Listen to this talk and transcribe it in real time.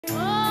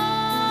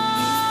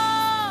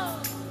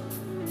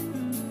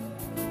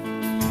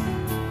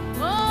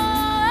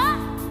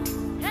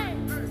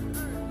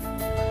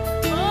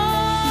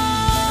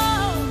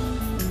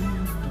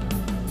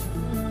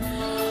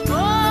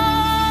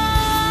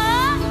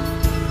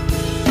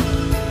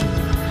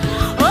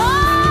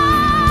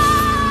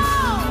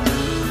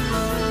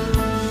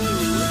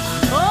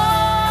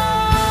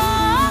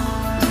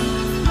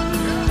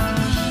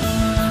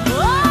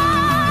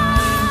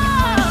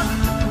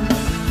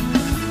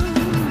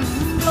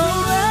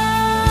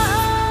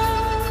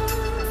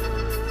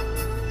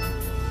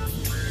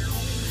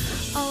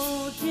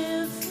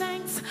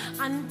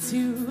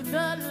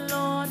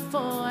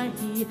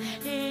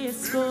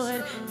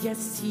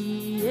yes,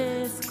 he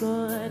is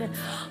good.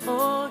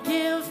 Oh,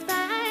 give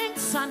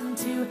thanks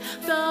unto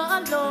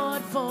the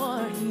Lord,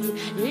 for he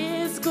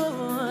is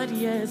good.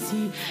 Yes,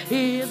 he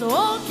is.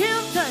 Oh,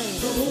 give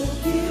thanks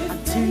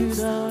unto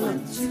the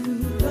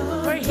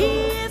Lord, for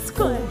he is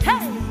good.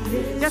 Hey,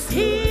 yes,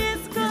 he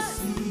is good.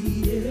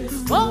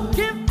 Oh,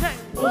 give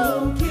thanks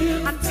unto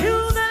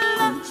the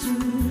Lord,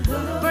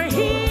 for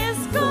he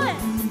is good.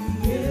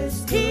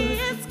 He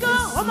is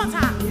good. One more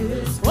time.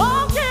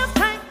 Oh, give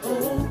thanks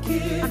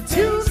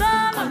unto the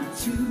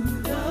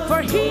Lord,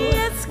 for he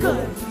is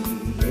good.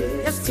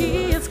 Yes,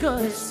 he is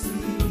good.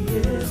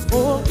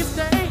 Oh, give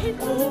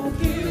thanks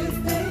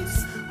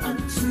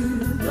unto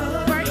the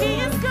Lord, for he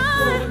is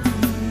good.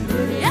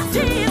 Yes,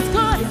 he is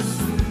good.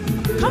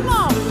 Come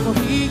on, for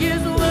he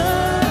is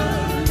worthy.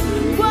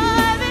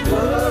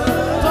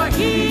 For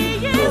he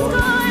is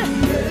good.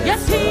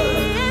 Yes, he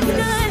is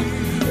good.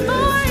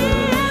 For he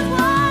is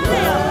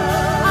worthy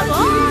of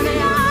all the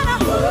honor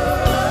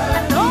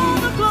and all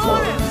the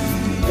glory.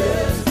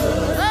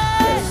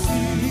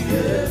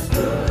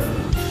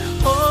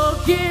 Oh,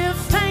 give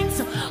thanks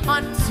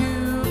unto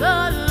the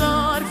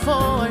Lord,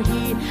 for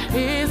he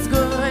is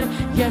good.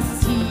 Yes,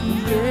 he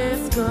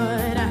is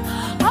good.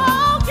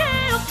 Oh,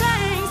 give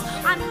thanks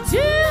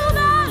unto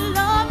the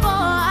Lord,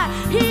 for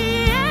he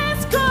is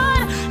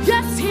good.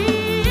 Yes, he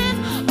is.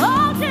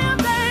 Oh, give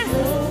thanks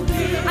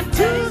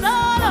unto the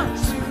Lord,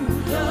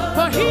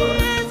 for he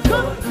is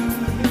good.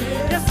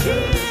 Yes, he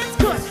is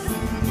good.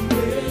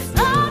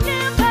 Oh,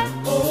 give thanks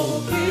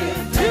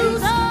to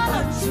the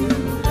Lord,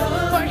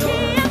 for he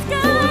is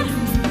good.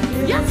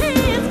 Yes, he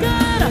is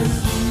good.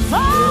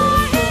 For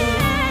he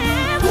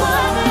is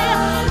worthy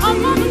of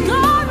all the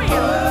glory,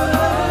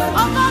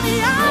 of all the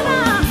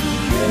honor.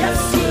 Yes,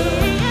 he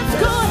is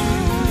good.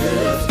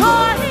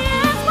 For he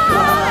is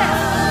worthy.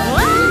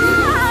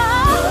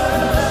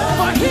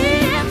 For he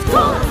is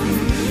good.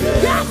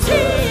 Yes,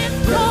 he is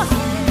good.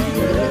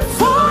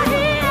 For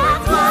he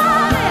is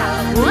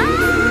worthy.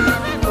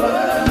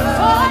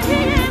 For he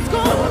is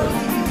good.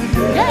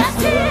 Yes,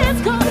 he is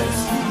good.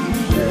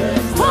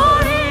 For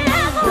he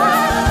is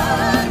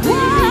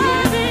worthy.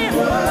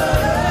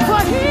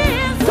 For he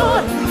is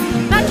good.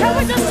 Now can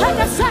we just take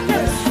a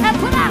second and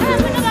put our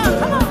hands together?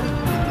 Come on.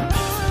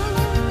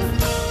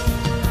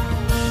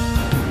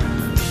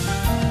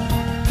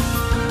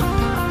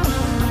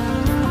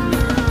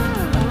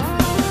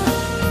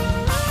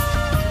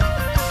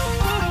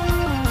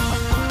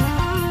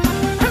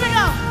 Here we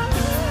go.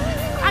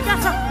 I got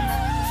something.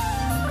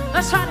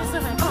 Let's try this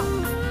again. Come on.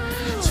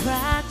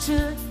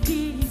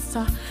 Tragedies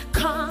are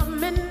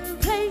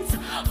commonplace.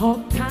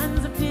 All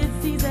kinds of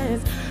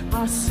diseases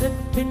are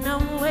slipping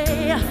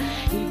away.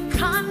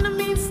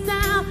 Economy's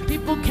down.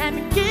 People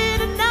can't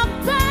get enough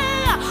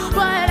pay.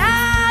 But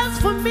as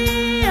for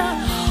me,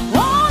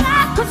 all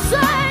I could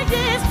say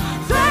is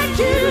thank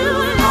you,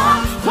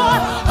 Lord, for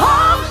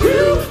all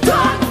you've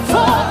done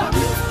for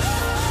me.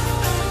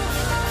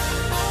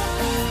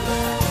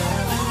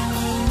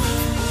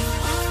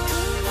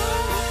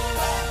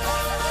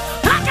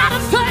 I gotta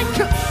thank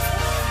you.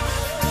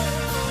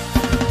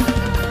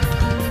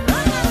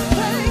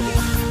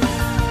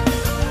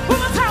 One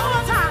more time, one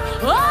more time.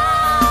 Oh,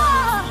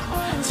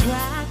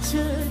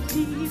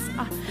 tragedies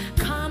are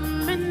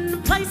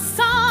commonplace.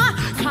 All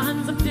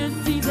kinds of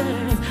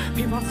diseases,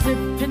 people are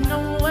slipping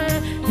away.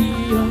 The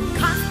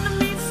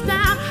economy's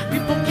down,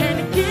 people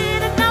can't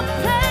get enough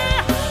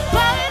pay.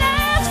 But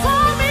as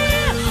for me,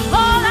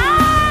 all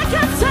I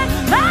can say,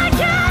 thank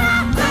you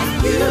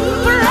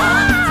for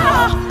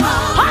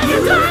all you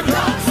done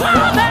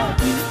for me.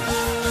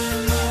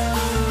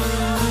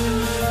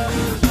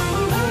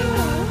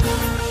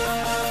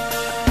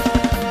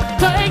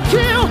 Thank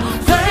you, Lord.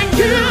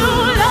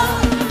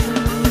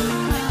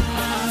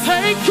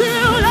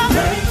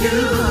 Thank you,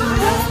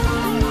 Lord.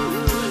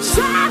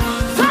 Say,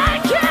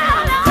 thank you,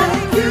 Lord.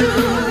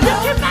 You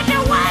keep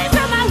making ways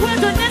in my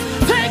wilderness.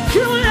 Thank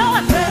you,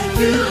 Lord.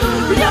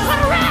 You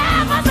put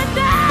rivers in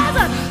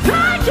desert.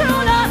 Thank you,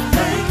 Lord.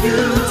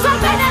 So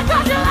many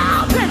doors you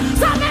open,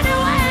 so many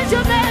ways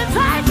you've been.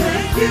 Thank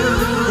you.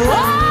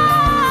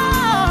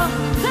 Oh,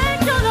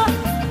 thank you, Lord,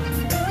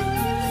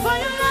 for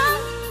your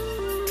love.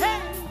 Hey.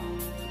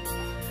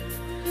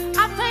 I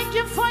thank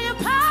you for your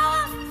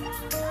power.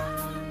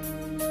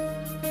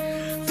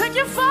 Thank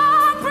you for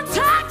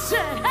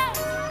protection. Hey.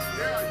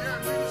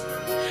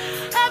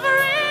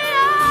 Every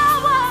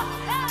hour.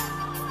 Hey.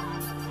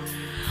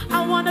 I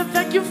want to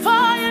thank you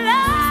for your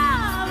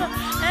love.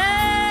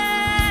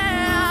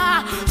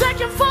 Yeah. Thank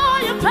you for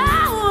your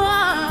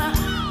power.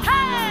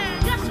 Hey,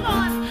 yes,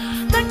 Lord.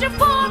 Thank you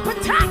for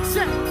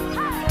protection.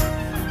 Hey.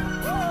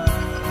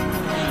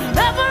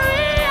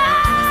 Every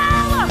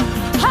hour.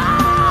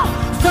 Oh,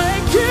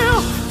 thank you.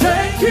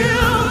 Thank you.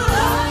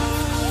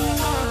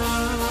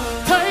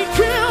 Thank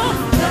you.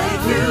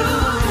 Thank you.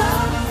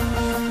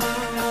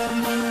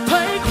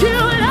 Thank you,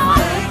 Lord.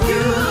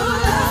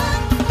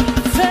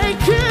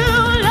 Thank you,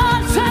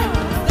 Lord.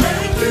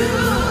 Thank you,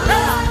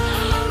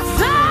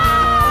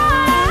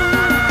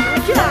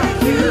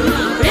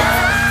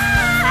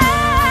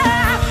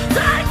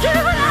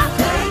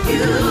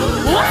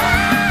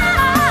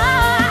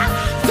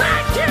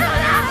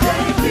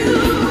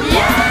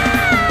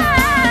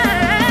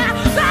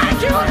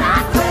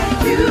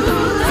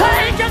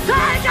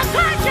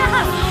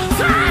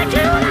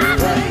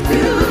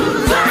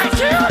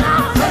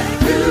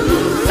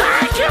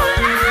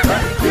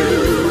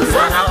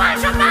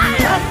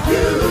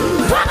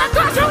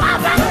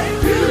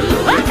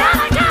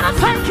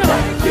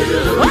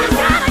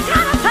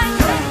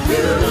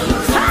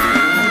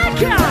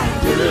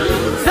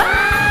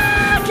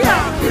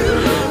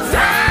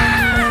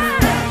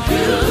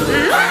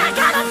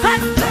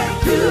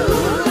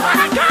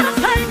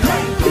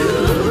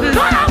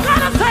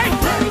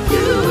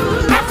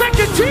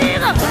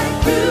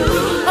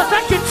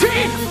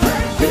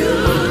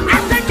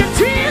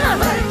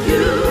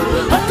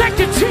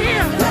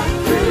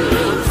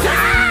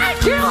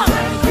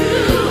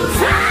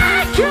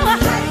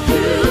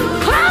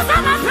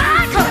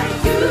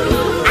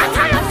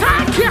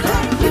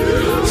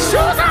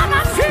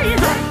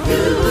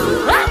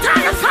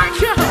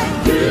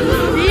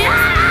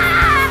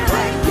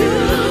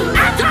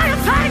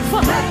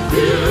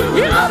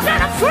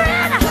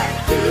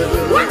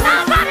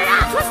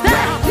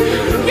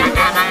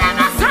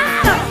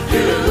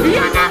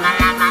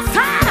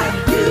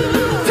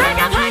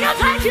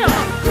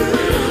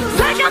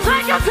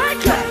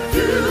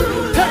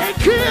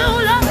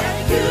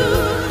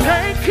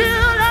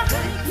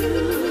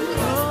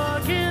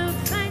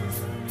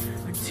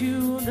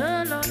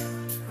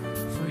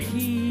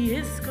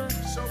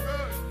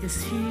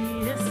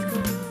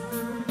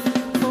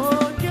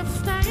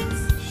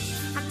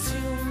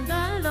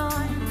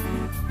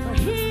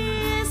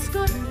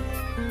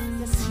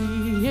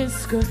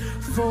 good,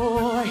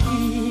 for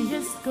he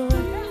is good.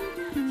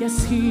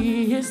 Yes,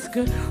 he is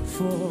good,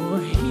 for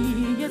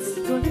he is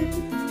good.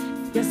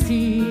 Yes,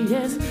 he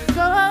is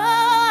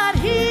good.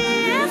 He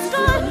is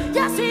good.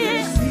 Yes, he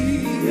is.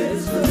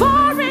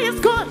 For he is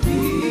good.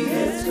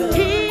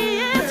 He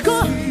is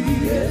good.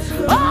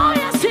 Oh,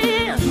 yes, he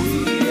is.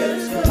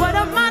 What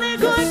a mighty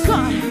good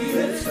God.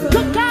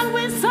 Good God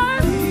we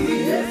serve.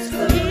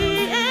 He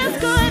is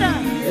good.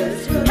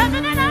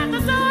 Heaven and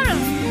earth adore him.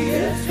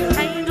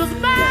 Angels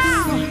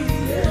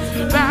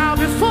bow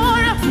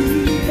before him.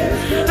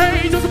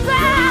 Angels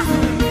bow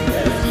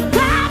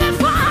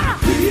before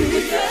him.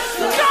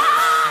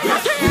 God,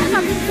 yes, he is.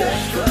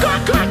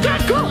 Good, good,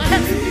 good, good.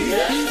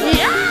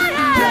 Yeah,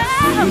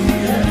 yeah.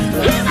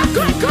 He's a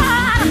good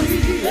God.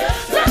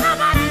 There's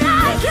nobody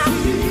like him.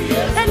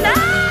 And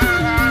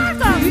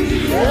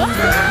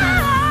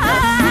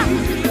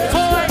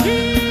for he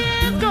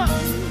is good.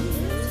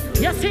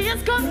 Yes, he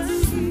is good.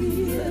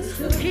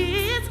 He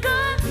is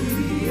good.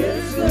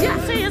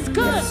 Yes, he is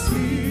good.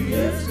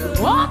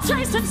 Oh,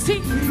 taste and see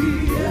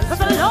that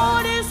the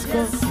Lord is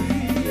good.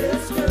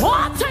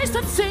 Oh, taste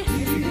and see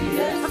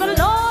that the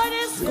Lord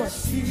is good.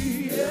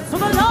 For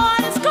the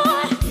Lord is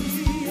good,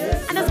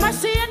 and his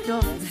mercy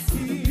endures.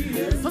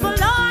 For the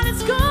Lord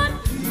is good,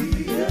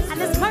 and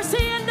his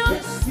mercy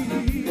endures.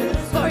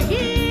 For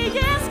he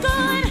is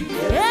good.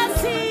 Yes,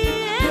 he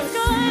is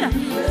good.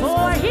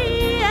 For he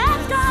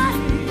is good.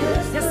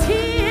 Yes, he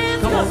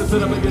is good. Come on, lift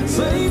it up again.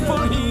 Say,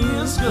 for he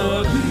is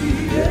good.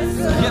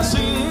 Yes,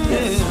 he is.